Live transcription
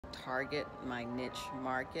target my niche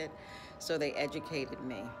market. So they educated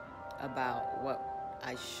me about what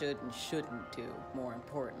I should and shouldn't do, more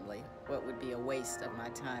importantly, what would be a waste of my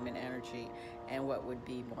time and energy, and what would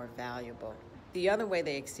be more valuable. The other way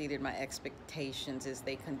they exceeded my expectations is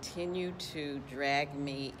they continue to drag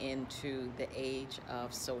me into the age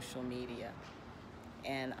of social media.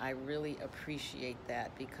 And I really appreciate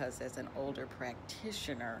that, because as an older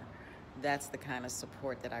practitioner, that's the kind of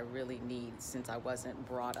support that I really need, since I wasn't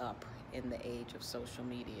brought up in the age of social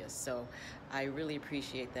media. So I really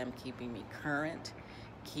appreciate them keeping me current,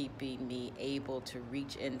 keeping me able to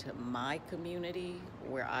reach into my community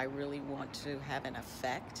where I really want to have an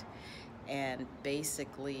effect, and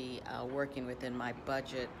basically working within my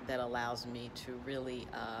budget that allows me to really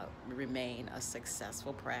remain a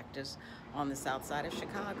successful practice on the south side of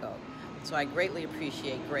Chicago. So I greatly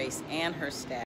appreciate Grace and her staff.